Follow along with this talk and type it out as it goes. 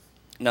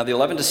Now the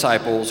 11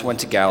 disciples went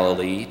to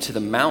Galilee, to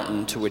the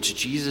mountain to which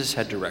Jesus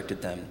had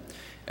directed them.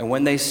 And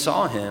when they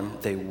saw him,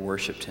 they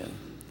worshipped him,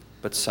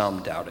 but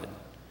some doubted.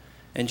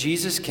 And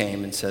Jesus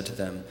came and said to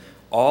them,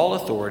 "All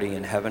authority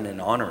in heaven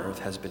and on earth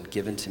has been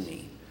given to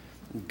me.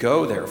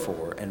 Go,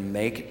 therefore, and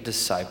make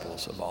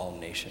disciples of all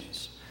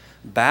nations,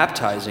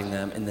 baptizing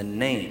them in the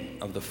name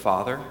of the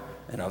Father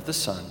and of the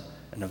Son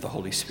and of the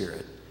Holy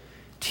Spirit,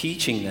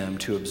 teaching them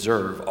to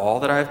observe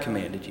all that I have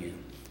commanded you.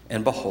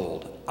 And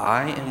behold,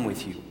 I am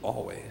with you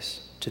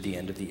always to the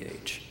end of the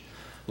age."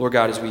 Lord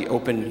God, as we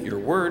open your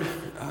word,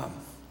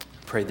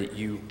 pray that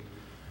you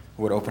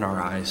would open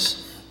our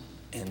eyes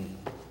and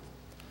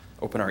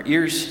open our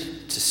ears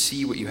to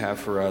see what you have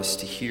for us,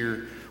 to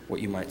hear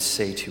what you might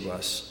say to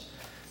us.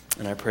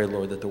 And I pray,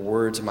 Lord, that the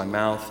words of my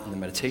mouth and the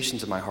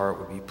meditations of my heart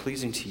would be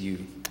pleasing to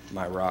you,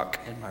 my rock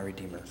and my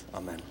redeemer.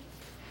 Amen.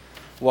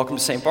 Welcome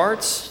to St.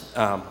 Bart's.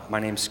 My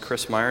name's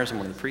Chris Myers. I'm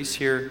one of the priests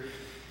here.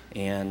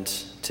 And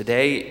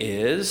today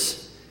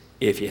is,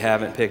 if you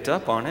haven't picked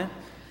up on it,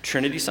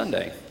 Trinity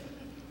Sunday.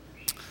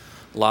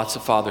 Lots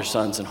of Father,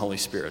 Sons, and Holy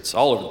Spirits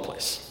all over the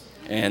place.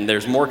 And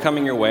there's more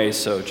coming your way,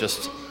 so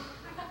just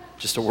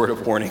a word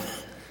of warning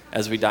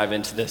as we dive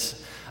into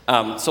this.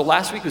 So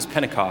last week was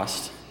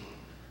Pentecost,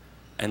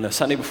 and the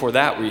Sunday before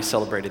that we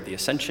celebrated the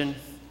Ascension,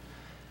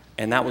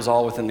 and that was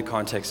all within the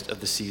context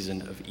of the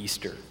season of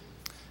Easter.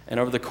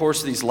 And over the course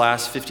of these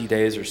last 50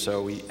 days or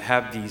so, we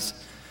have these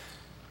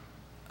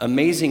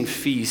amazing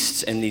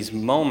feasts and these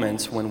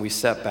moments when we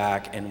step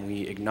back and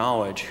we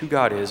acknowledge who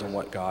God is and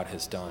what God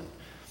has done.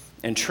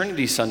 And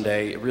Trinity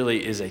Sunday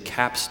really is a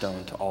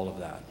capstone to all of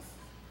that.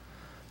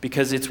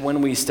 Because it's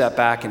when we step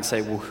back and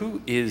say, well,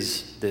 who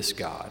is this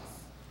God?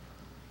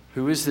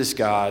 Who is this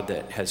God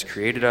that has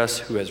created us,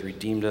 who has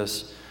redeemed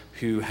us,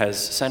 who has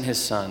sent his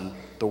Son,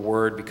 the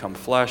Word become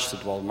flesh to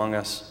dwell among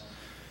us?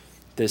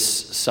 This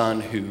Son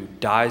who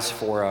dies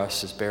for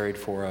us, is buried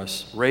for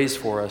us, raised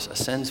for us,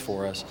 ascends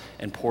for us,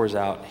 and pours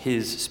out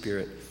his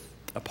Spirit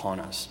upon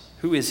us.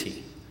 Who is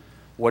he?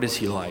 What is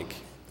he like?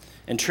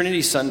 And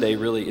Trinity Sunday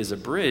really is a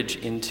bridge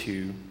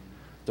into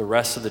the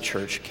rest of the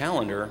church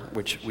calendar,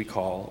 which we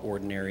call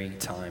ordinary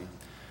time,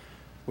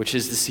 which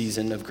is the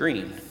season of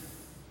green,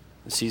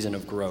 the season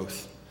of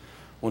growth,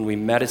 when we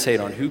meditate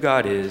on who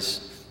God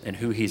is and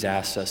who he's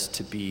asked us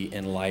to be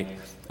in light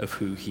of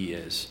who he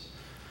is.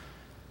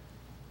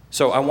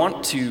 So I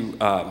want to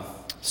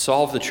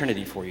solve the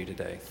Trinity for you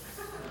today.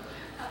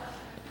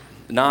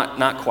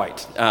 Not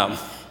quite.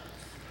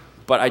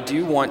 But I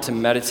do want to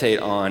meditate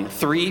on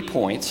 3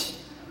 points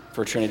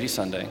for Trinity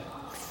Sunday.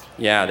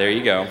 Yeah, there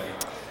you go.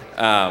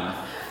 And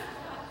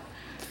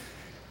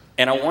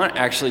I want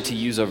actually to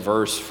use a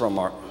verse from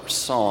our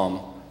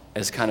psalm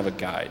as kind of a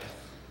guide.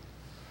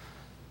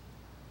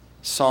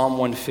 Psalm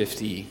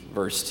 150,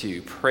 verse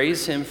 2.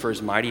 Praise him for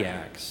his mighty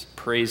acts.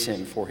 Praise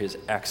him for his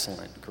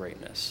excellent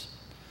greatness.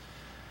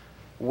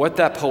 What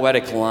that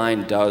poetic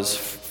line does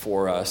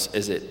for us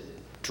is it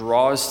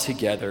draws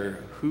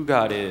together who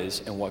God is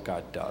and what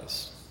God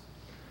does.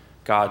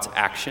 God's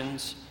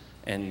actions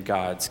and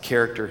God's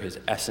character, his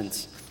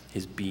essence,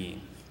 his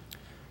being.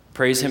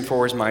 Praise him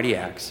for his mighty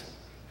acts,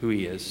 who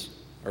he is,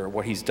 or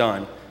what he's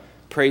done.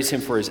 Praise him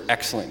for his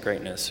excellent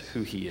greatness,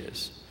 who he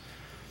is.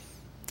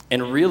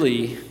 And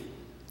really,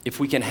 if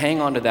we can hang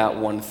on to that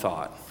one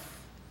thought,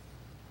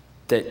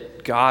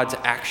 that God's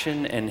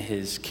action and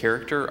his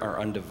character are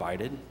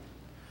undivided,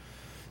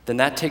 then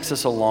that takes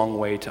us a long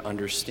way to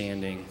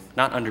understanding,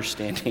 not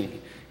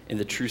understanding in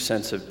the true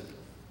sense of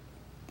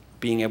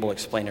being able to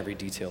explain every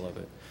detail of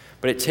it,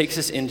 but it takes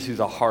us into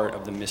the heart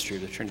of the mystery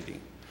of the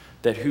Trinity,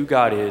 that who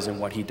God is and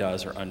what he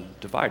does are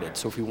undivided.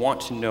 So if we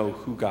want to know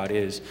who God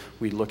is,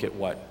 we look at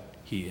what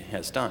he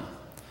has done.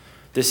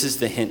 This is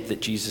the hint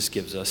that Jesus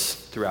gives us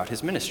throughout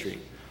his ministry.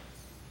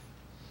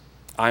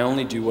 I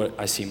only do what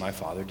I see my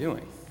Father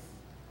doing.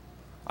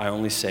 I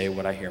only say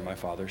what I hear my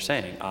Father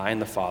saying. I and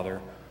the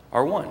Father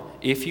are one.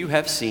 If you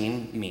have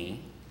seen me,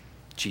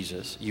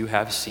 Jesus, you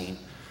have seen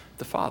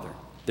the Father.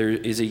 There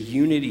is a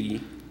unity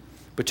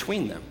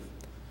between them.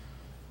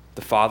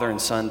 The Father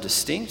and Son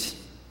distinct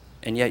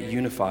and yet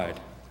unified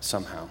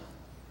somehow.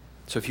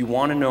 So if you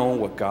want to know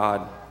what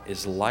God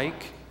is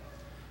like,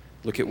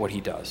 look at what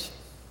he does.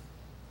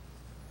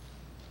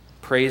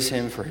 Praise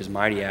him for his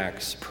mighty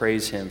acts.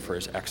 Praise him for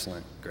his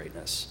excellent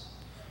greatness.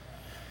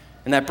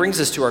 And that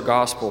brings us to our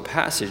gospel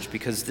passage,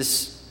 because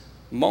this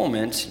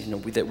moment,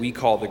 that we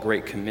call the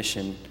Great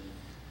Commission,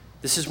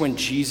 this is when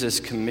Jesus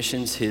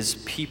commissions his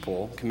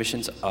people,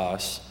 commissions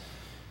us,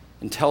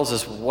 and tells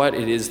us what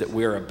it is that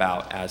we're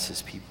about as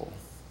his people.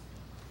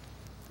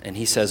 And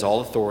he says, all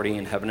authority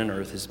in heaven and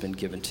earth has been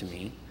given to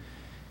me.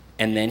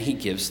 And then he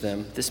gives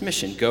them this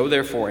mission. Go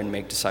therefore and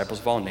make disciples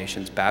of all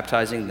nations,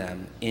 baptizing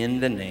them in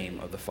the name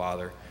of the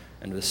Father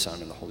and of the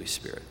Son and the Holy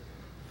Spirit.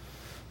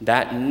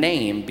 That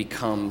name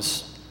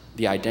becomes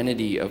the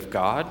identity of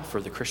God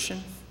for the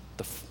Christian,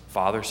 the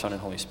Father, Son, and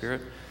Holy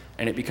Spirit,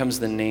 and it becomes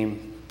the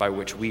name by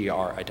which we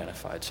are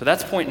identified. So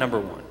that's point number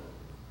 1.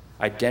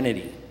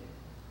 Identity.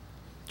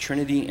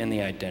 Trinity and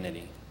the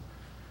identity.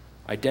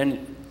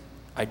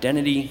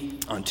 identity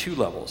on two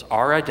levels,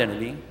 our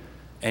identity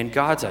and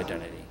God's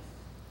identity.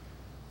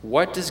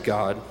 What does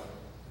God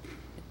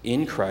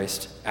in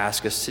Christ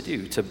ask us to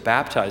do? To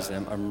baptize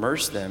them,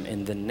 immerse them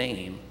in the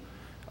name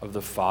of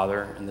the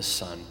Father and the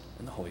Son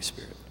and the Holy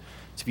Spirit.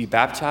 To be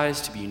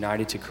baptized, to be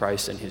united to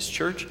Christ and his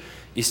church,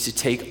 is to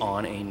take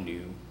on a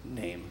new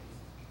name.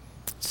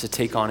 It's to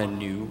take on a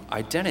new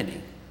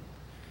identity.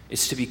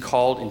 It's to be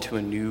called into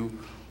a new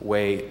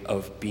way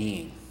of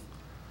being.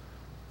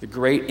 The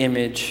great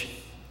image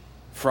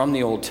from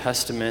the Old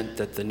Testament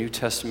that the New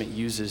Testament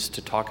uses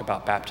to talk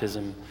about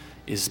baptism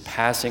is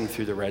passing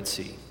through the Red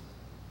Sea.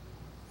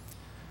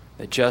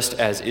 That just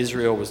as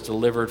Israel was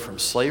delivered from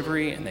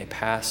slavery and they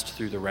passed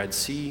through the Red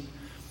Sea,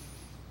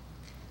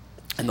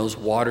 and those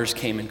waters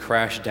came and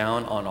crashed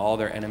down on all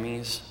their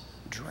enemies,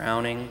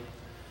 drowning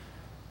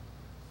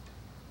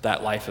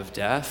that life of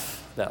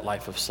death, that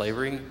life of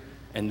slavery,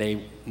 and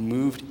they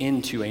moved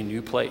into a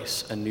new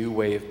place, a new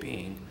way of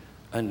being,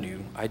 a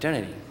new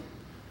identity.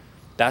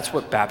 That's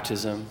what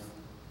baptism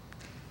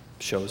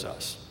shows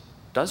us,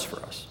 does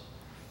for us.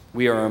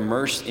 We are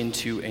immersed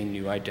into a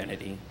new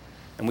identity,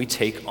 and we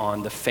take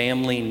on the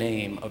family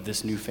name of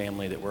this new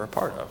family that we're a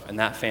part of. And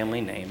that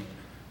family name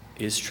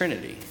is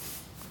Trinity,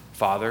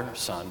 Father,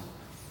 Son,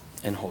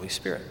 and Holy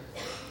Spirit.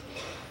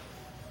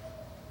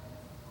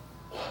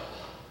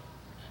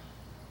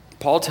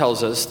 Paul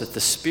tells us that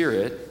the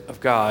Spirit of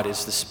God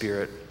is the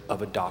Spirit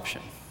of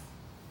adoption.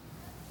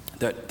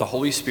 That the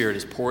Holy Spirit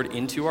is poured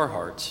into our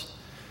hearts,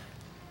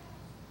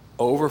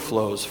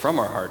 overflows from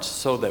our hearts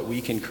so that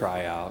we can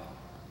cry out,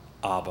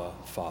 Abba,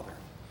 Father.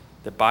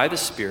 That by the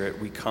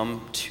Spirit we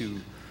come to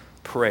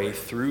pray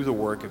through the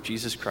work of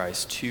Jesus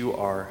Christ to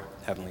our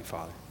Heavenly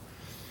Father.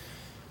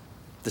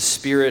 The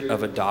Spirit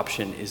of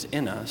adoption is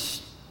in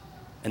us,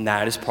 and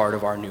that is part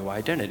of our new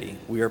identity.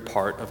 We are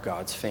part of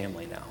God's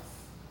family now.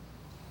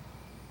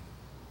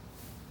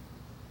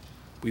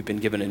 We've been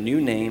given a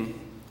new name.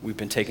 We've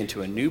been taken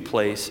to a new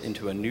place,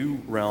 into a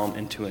new realm,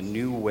 into a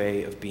new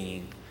way of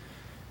being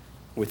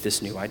with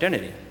this new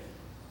identity.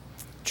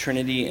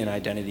 Trinity and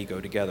identity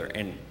go together,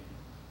 and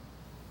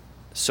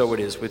so it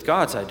is with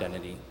God's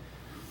identity.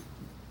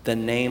 The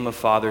name of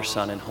Father,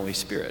 Son, and Holy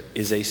Spirit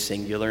is a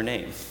singular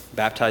name.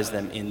 Baptize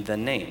them in the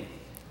name,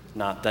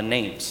 not the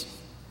names.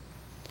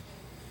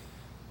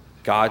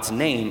 God's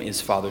name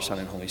is Father, Son,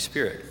 and Holy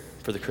Spirit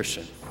for the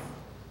Christian.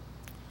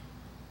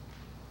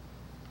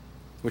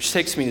 Which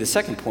takes me to the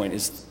second point,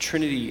 is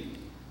Trinity,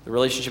 the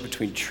relationship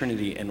between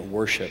Trinity and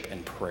worship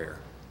and prayer.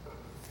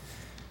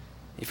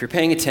 If you're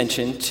paying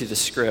attention to the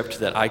script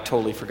that I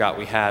totally forgot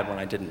we had when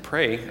I didn't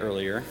pray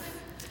earlier,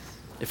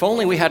 if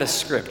only we had a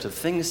script of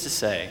things to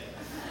say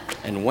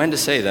and when to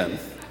say them,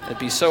 it'd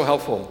be so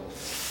helpful.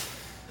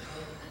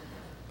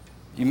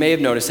 You may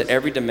have noticed that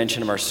every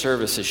dimension of our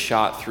service is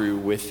shot through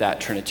with that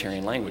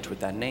Trinitarian language,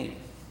 with that name.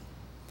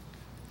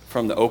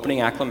 From the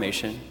opening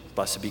acclamation,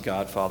 blessed be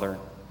God, Father,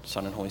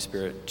 Son, and Holy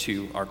Spirit,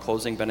 to our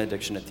closing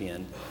benediction at the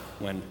end,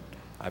 when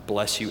I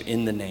bless you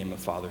in the name of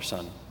Father,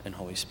 Son, and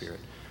Holy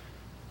Spirit.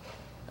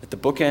 At the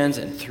bookends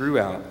and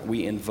throughout,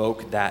 we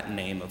invoke that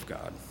name of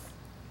God.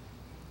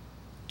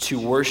 To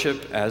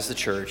worship as the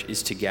church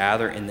is to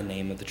gather in the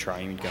name of the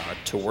triune God,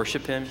 to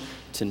worship him,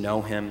 to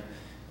know him,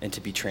 and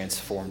to be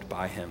transformed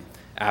by him.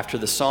 After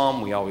the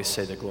psalm, we always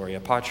say the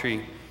Gloria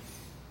Patri,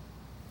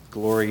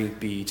 glory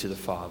be to the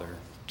Father,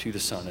 to the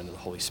Son, and to the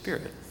Holy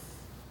Spirit.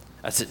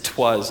 As it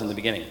was in the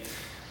beginning.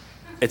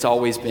 It's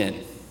always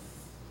been.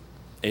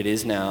 It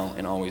is now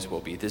and always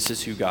will be. This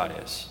is who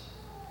God is.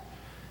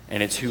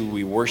 And it's who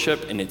we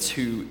worship, and it's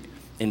who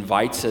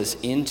invites us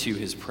into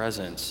his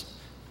presence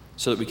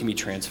so that we can be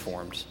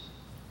transformed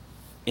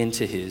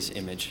into his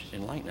image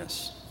and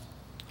likeness.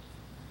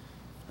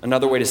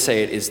 Another way to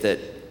say it is that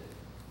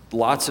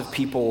lots of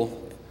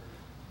people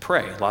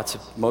pray.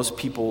 Most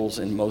peoples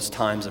in most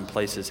times and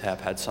places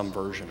have had some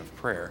version of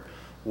prayer.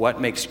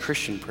 What makes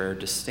Christian prayer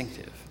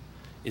distinctive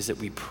is that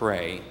we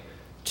pray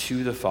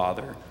to the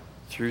Father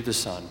through the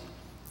Son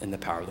and the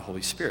power of the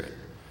Holy Spirit.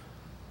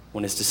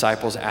 When his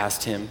disciples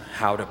asked him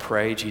how to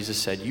pray, Jesus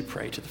said, you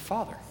pray to the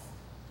Father.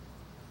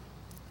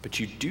 But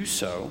you do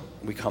so,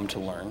 we come to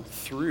learn,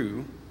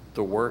 through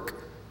the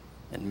work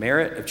and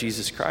merit of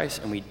Jesus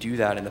Christ, and we do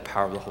that in the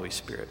power of the Holy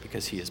Spirit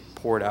because he has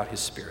poured out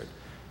his Spirit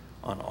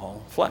on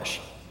all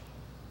flesh.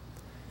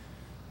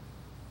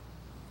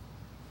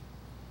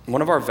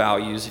 One of our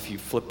values, if you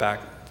flip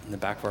back in the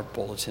back of our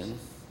bulletin,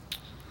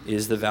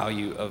 is the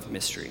value of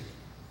mystery.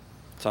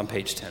 It's on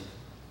page 10,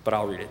 but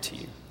I'll read it to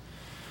you.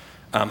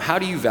 How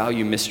do you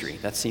value mystery?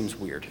 That seems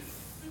weird.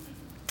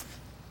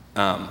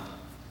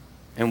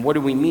 And what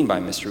do we mean by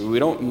mystery? We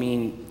don't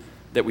mean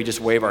that we just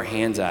wave our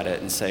hands at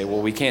it and say,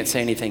 well, we can't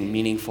say anything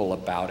meaningful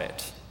about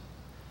it.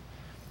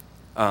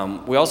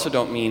 We also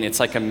don't mean it's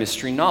like a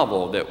mystery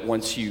novel that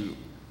once you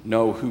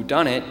know who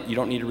done it, you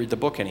don't need to read the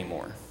book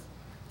anymore.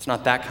 It's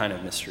not that kind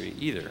of mystery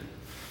either.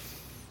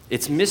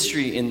 It's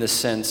mystery in the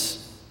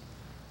sense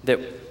that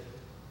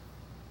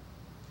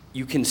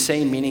you can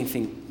say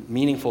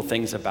meaningful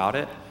things about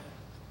it,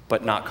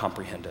 but not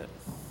comprehend it.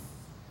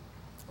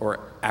 or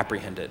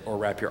apprehend it, or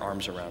wrap your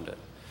arms around it.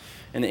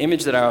 And the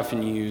image that I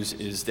often use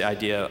is the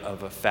idea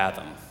of a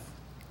fathom.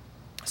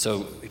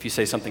 So if you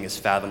say something is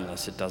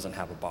fathomless, it doesn't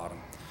have a bottom.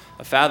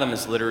 A fathom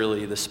is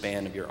literally the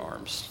span of your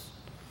arms.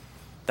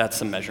 That's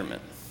the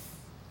measurement.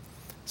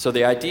 So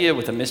the idea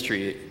with a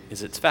mystery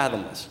is it's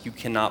fathomless. You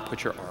cannot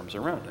put your arms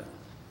around it.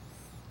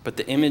 But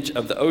the image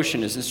of the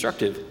ocean is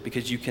instructive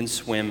because you can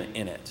swim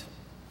in it,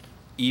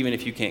 even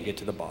if you can't get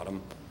to the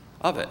bottom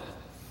of it.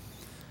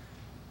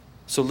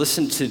 So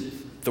listen to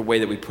the way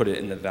that we put it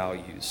in the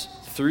values.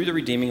 Through the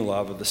redeeming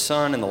love of the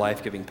Son and the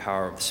life-giving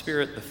power of the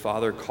Spirit, the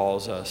Father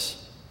calls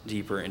us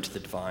deeper into the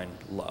divine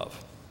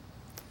love.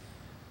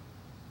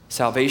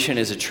 Salvation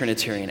is a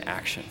Trinitarian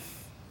action.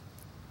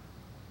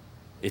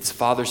 It's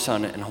Father,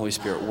 Son, and Holy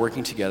Spirit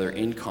working together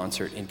in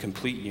concert in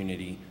complete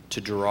unity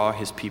to draw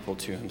his people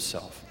to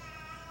himself.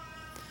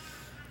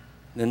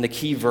 Then the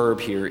key verb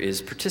here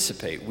is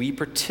participate. We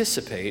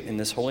participate in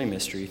this holy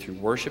mystery through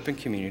worship and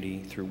community,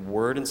 through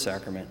word and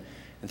sacrament,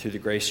 and through the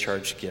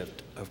grace-charged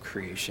gift of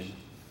creation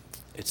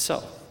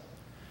itself.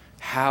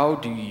 How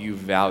do you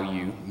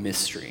value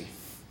mystery?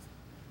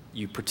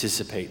 You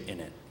participate in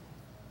it.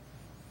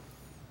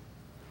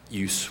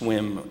 You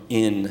swim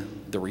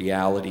in the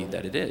reality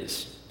that it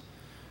is.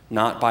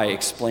 Not by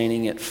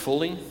explaining it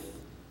fully,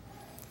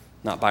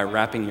 not by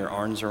wrapping your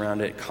arms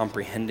around it,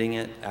 comprehending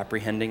it,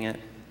 apprehending it,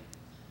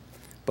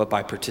 but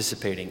by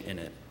participating in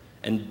it.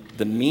 And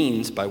the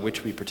means by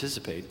which we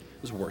participate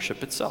is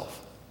worship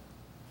itself.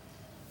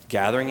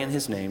 Gathering in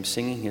his name,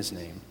 singing his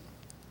name,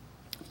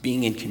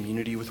 being in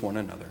community with one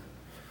another,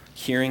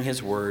 hearing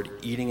his word,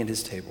 eating at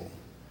his table,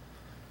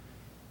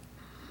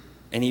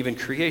 and even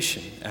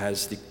creation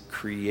as the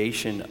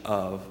creation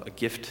of a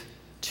gift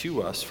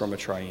to us from a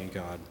triune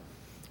God.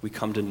 We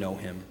come to know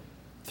him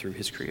through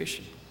his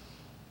creation.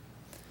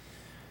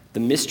 The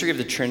mystery of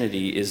the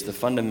Trinity is the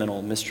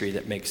fundamental mystery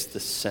that makes the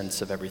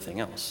sense of everything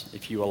else.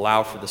 If you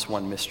allow for this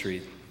one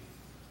mystery,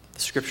 the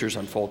scriptures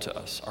unfold to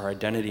us. Our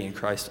identity in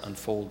Christ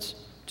unfolds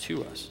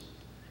to us.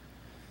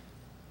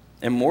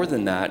 And more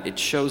than that, it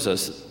shows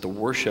us the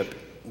worship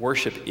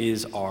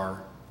is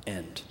our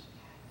end.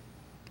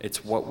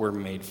 It's what we're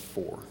made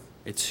for.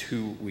 It's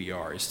who we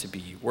are, is to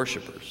be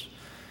worshipers.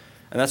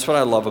 And that's what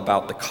I love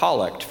about the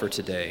collect for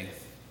today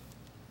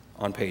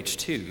on page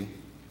 2.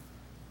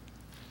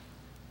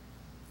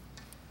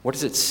 What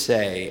does it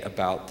say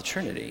about the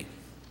Trinity?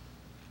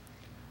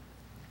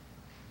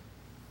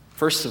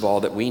 First of all,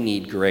 that we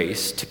need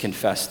grace to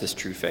confess this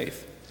true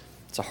faith.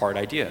 It's a hard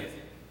idea.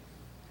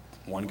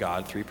 One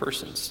God, 3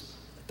 persons.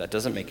 That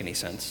doesn't make any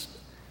sense.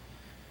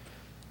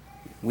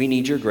 We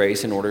need your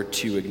grace in order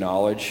to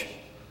acknowledge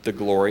the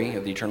glory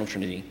of the eternal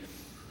Trinity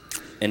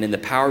and in the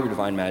power of your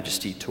divine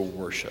majesty to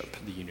worship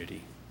the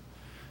unity.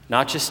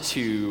 Not just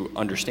to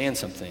understand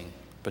something,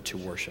 but to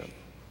worship.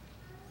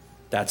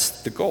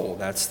 That's the goal.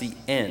 That's the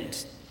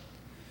end.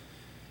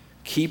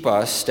 Keep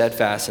us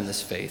steadfast in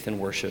this faith and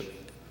worship.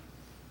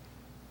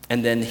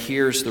 And then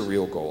here's the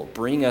real goal.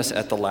 Bring us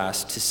at the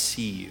last to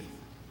see you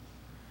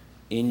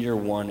in your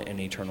one and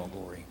eternal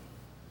glory.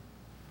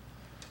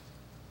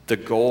 The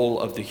goal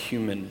of the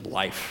human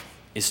life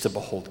is to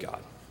behold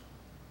God.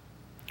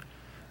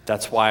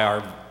 That's why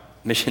our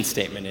mission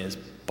statement is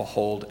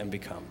behold and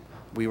become.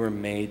 We were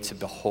made to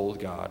behold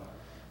God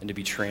and to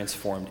be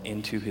transformed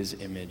into his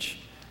image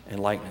and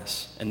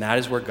likeness. And that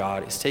is where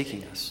God is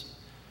taking us,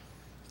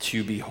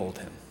 to behold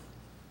him,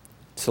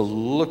 to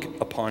look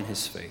upon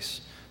his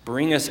face.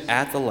 Bring us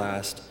at the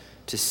last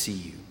to see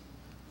you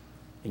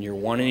in your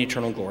one and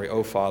eternal glory,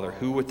 O Father,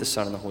 who with the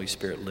Son and the Holy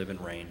Spirit live and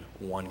reign,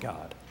 one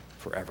God,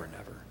 forever and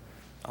ever.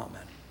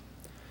 Amen.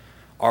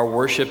 Our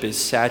worship is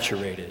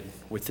saturated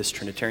with this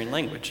Trinitarian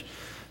language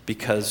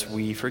because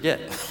we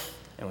forget,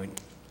 and we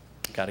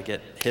got to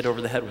get hit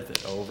over the head with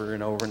it over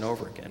and over and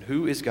over again.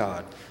 Who is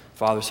God?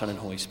 Father, Son, and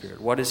Holy Spirit.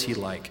 What is he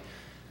like?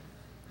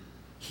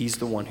 He's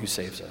the one who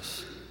saves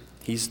us.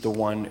 He's the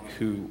one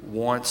who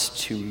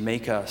wants to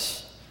make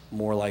us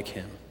more like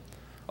him.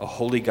 A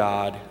holy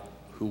God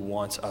who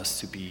wants us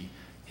to be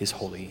his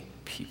holy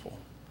people.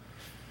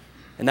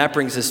 And that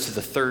brings us to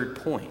the third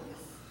point,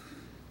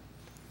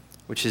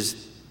 which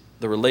is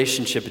the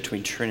relationship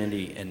between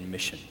Trinity and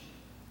mission.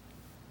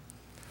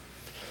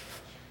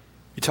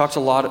 We talked a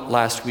lot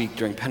last week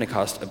during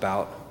Pentecost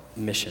about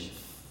mission.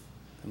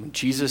 And when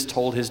Jesus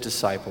told his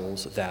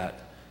disciples that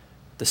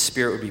the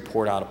Spirit would be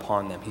poured out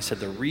upon them, he said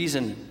the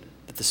reason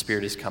that the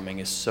Spirit is coming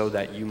is so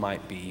that you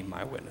might be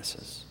my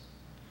witnesses.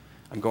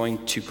 I'm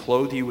going to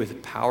clothe you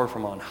with power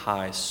from on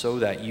high so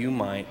that you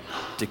might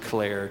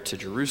declare to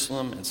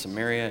Jerusalem and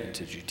Samaria and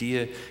to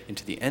Judea and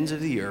to the ends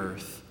of the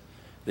earth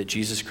that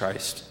Jesus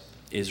Christ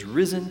is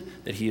risen,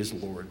 that he is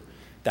Lord.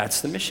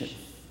 That's the mission.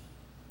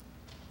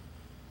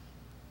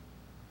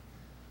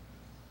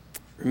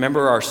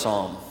 Remember our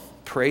psalm.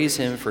 Praise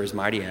him for his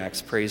mighty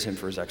acts. Praise him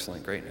for his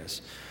excellent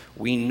greatness.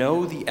 We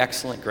know the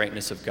excellent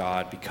greatness of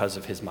God because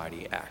of his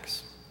mighty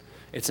acts.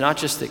 It's not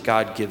just that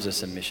God gives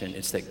us a mission,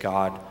 it's that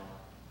God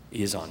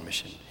is on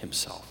mission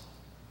himself.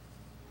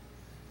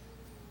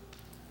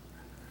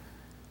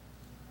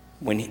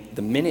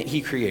 the minute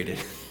he created,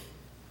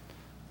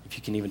 if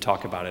you can even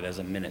talk about it as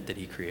a minute that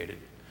he created,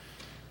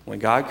 when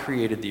God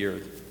created the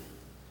earth,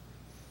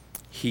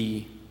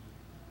 he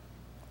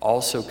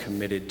also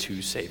committed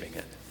to saving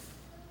it,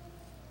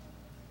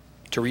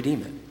 to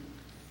redeem it.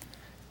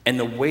 And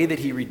the way that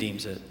he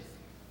redeems it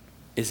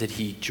is that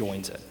he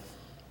joins it.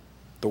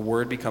 The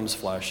Word becomes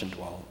flesh and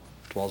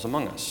dwells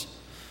among us.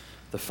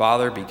 The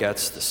Father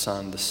begets the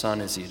Son. The Son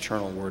is the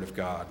eternal Word of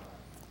God.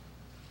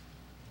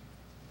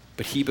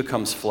 But he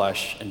becomes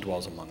flesh and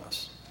dwells among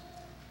us.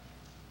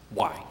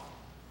 Why?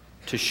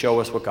 To show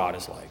us what God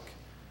is like.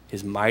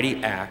 His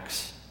mighty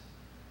acts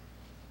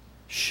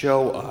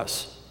show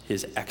us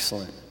his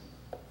excellent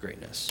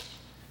greatness.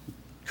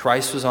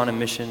 Christ was on a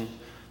mission.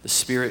 The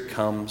Spirit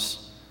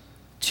comes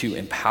to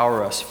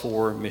empower us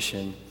for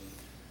mission.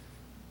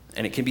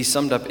 And it can be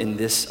summed up in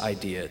this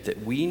idea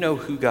that we know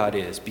who God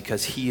is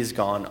because he has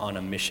gone on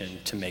a mission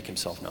to make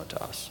himself known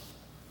to us.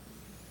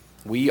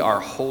 We are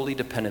wholly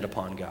dependent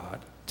upon God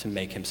to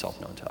make himself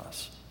known to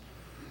us.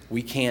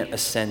 We can't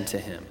ascend to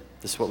him.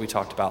 This is what we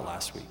talked about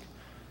last week.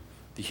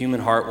 The human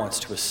heart wants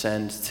to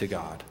ascend to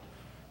God,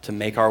 to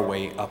make our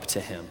way up to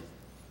him.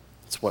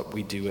 It's what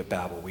we do at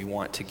Babel. We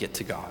want to get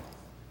to God.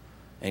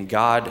 And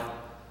God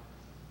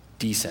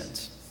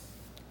descends.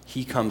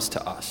 He comes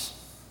to us.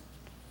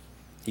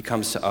 He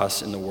comes to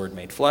us in the Word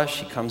made flesh.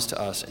 He comes to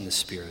us in the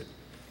Spirit.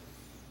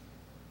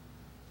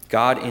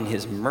 God, in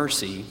his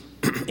mercy,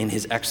 in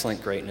his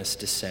excellent greatness,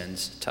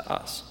 descends to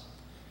us.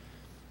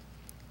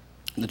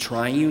 The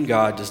triune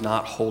God does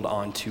not hold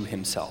on to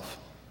himself,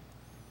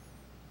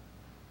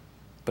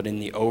 but in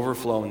the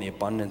overflow and the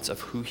abundance of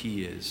who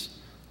he is,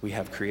 we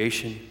have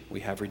creation,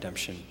 we have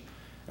redemption,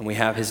 and we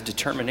have his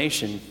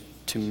determination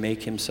to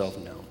make himself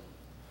known.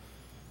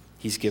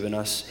 He's given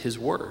us his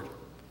word.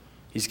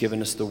 He's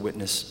given us the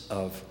witness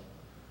of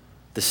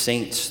the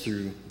saints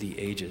through the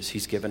ages.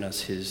 He's given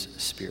us his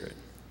Spirit.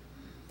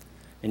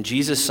 And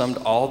Jesus summed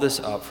all this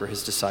up for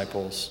his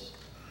disciples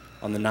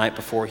on the night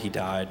before he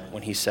died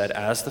when he said,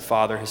 "As the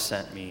Father has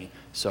sent me,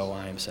 so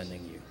I am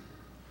sending you."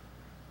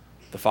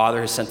 The Father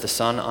has sent the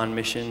Son on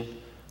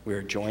mission. We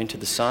are joined to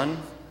the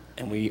Son,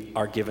 and we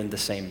are given the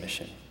same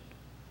mission.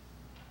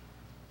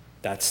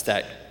 That's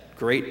that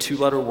great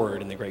two-letter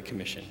word in the Great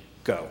Commission,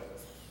 go.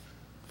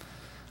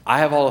 I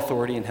have all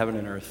authority in heaven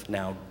and earth,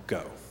 now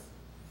go.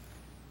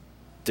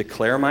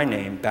 Declare my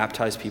name,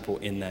 baptize people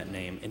in that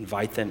name,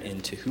 invite them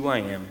into who I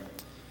am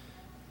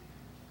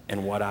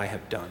and what I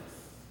have done.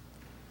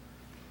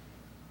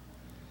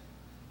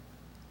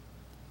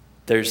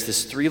 There's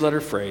this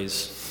three-word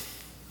phrase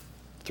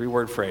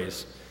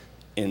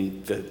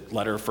in the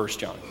letter of 1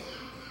 John.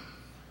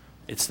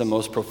 It's the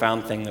most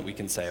profound thing that we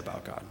can say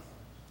about God.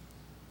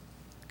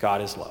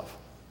 God is love.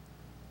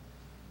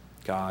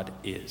 God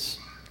is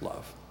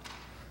love.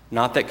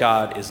 Not that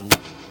God is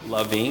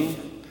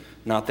loving,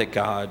 not that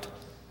God,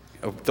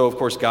 though of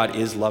course God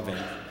is loving,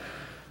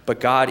 but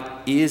God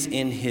is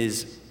in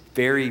his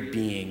very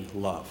being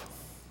love.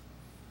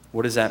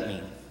 What does that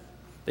mean?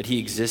 That he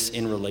exists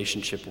in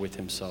relationship with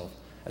himself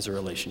as a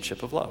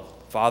relationship of love.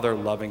 Father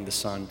loving the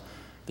Son,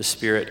 the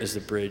Spirit is the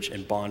bridge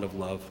and bond of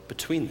love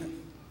between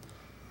them.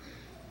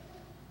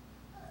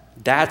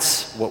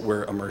 That's what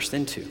we're immersed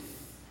into,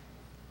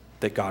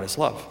 that God is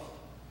love.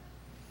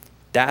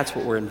 That's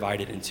what we're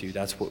invited into.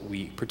 That's what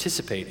we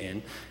participate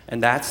in.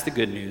 And that's the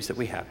good news that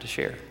we have to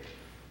share,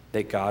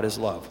 that God is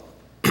love.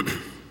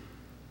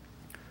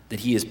 That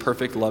he is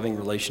perfect, loving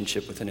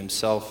relationship within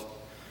himself.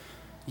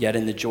 Yet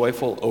in the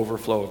joyful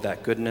overflow of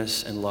that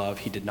goodness and love,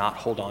 he did not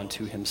hold on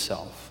to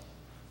himself,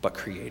 but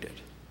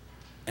created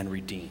and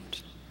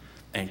redeemed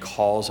and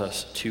calls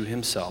us to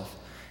himself.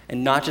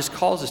 And not just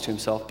calls us to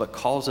himself, but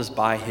calls us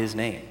by his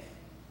name.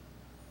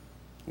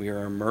 We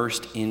are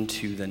immersed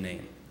into the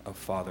name of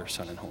Father,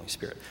 Son, and Holy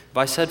Spirit. Have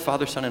I said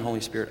Father, Son, and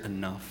Holy Spirit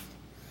enough?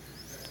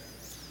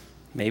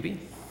 Maybe,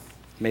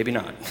 maybe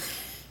not.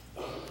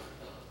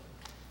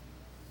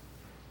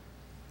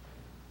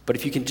 But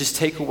if you can just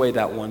take away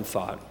that one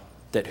thought,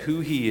 that who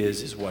he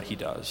is what he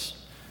does.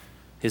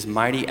 His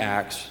mighty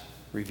acts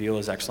reveal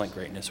his excellent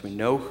greatness. We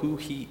know who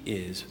he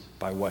is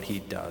by what he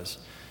does.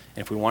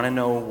 And if we want to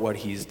know what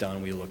he's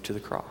done, we look to the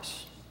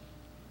cross.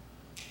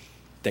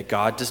 That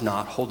God does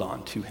not hold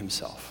on to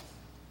himself.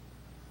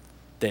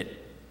 That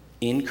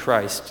in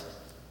Christ,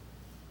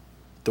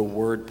 the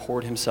Word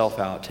poured himself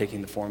out,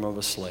 taking the form of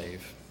a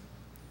slave,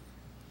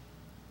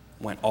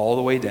 went all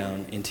the way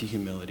down into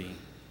humility,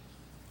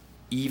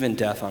 even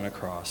death on a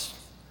cross.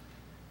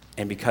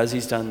 And because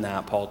he's done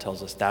that, Paul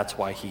tells us that's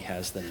why he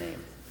has the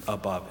name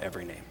above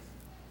every name.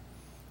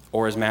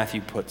 Or as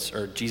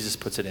Jesus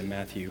puts it in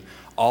Matthew,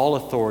 all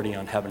authority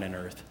on heaven and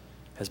earth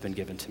has been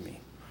given to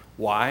me.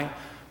 Why?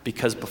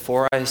 Because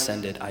before I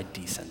ascended, I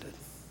descended.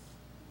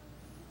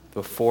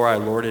 Before I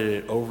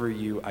lorded it over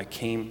you, I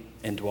came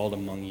and dwelled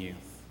among you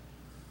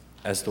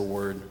as the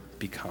Word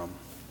become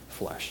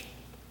flesh.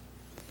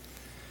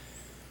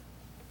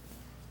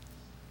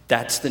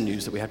 That's the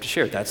news that we have to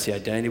share. That's the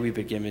identity we've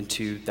been given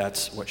to.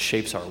 That's what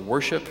shapes our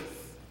worship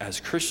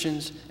as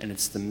Christians, and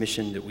it's the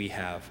mission that we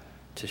have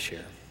to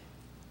share.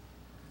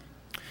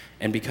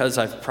 And because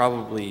I've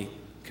probably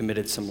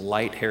committed some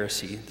light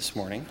heresy this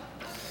morning,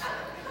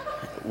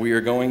 we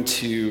are going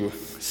to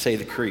say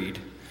the creed,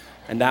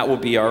 and that will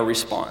be our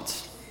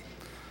response.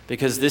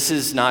 Because this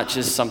is not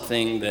just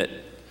something that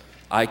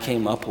I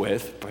came up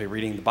with by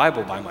reading the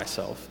Bible by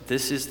myself.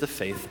 This is the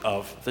faith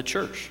of the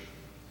church.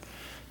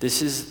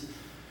 This is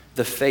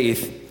the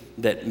faith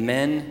that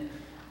men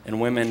and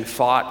women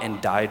fought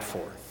and died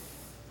for,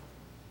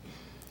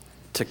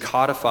 to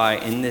codify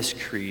in this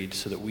creed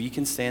so that we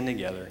can stand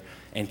together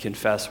and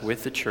confess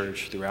with the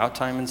church throughout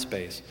time and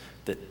space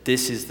that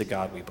this is the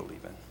God we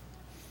believe in.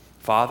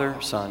 Father,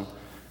 Son,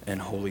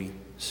 and Holy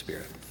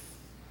Spirit.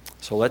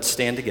 So let's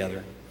stand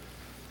together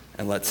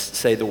and let's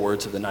say the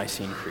words of the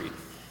Nicene Creed.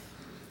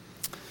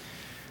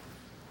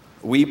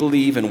 We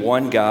believe in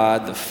one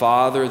God, the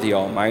Father, the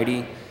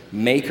Almighty,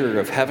 maker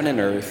of heaven and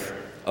earth,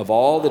 of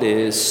all that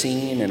is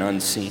seen and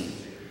unseen.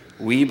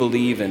 We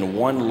believe in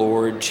one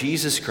Lord,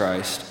 Jesus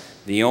Christ,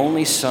 the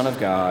only Son of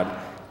God,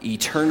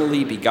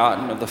 eternally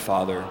begotten of the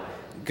Father,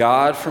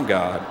 God from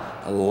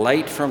God,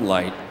 light from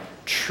light,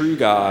 true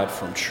God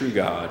from true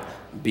God,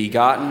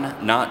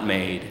 begotten, not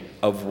made,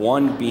 of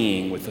one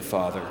being with the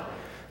Father.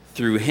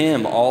 Through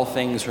him all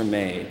things were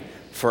made.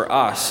 For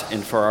us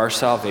and for our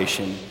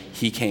salvation,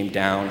 he came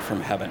down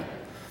from heaven.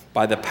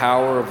 By the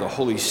power of the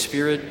Holy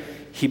Spirit,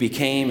 he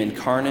became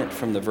incarnate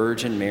from the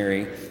Virgin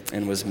Mary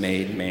and was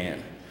made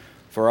man.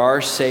 For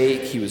our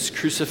sake, he was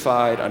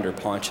crucified under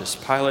Pontius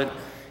Pilate.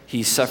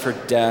 He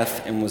suffered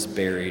death and was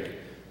buried.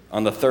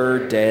 On the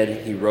third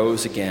day, he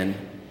rose again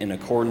in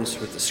accordance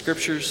with the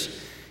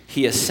Scriptures.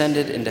 He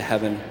ascended into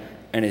heaven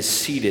and is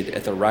seated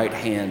at the right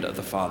hand of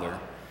the Father.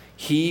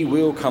 He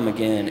will come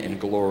again in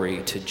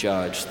glory to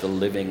judge the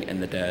living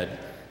and the dead,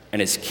 and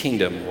his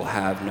kingdom will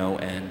have no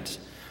end.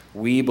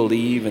 We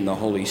believe in the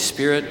Holy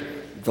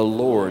Spirit, the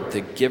Lord,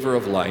 the giver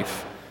of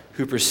life,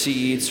 who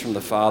proceeds from the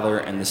Father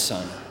and the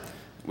Son.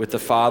 With the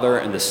Father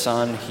and the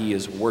Son, he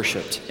is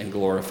worshiped and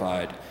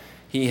glorified.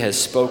 He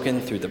has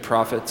spoken through the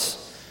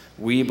prophets.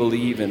 We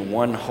believe in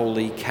one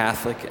holy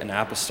Catholic and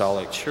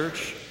Apostolic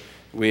Church.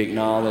 We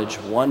acknowledge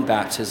one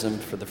baptism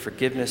for the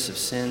forgiveness of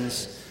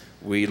sins.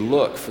 We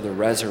look for the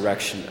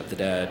resurrection of the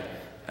dead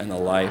and the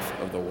life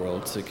of the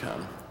world to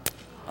come.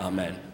 Amen.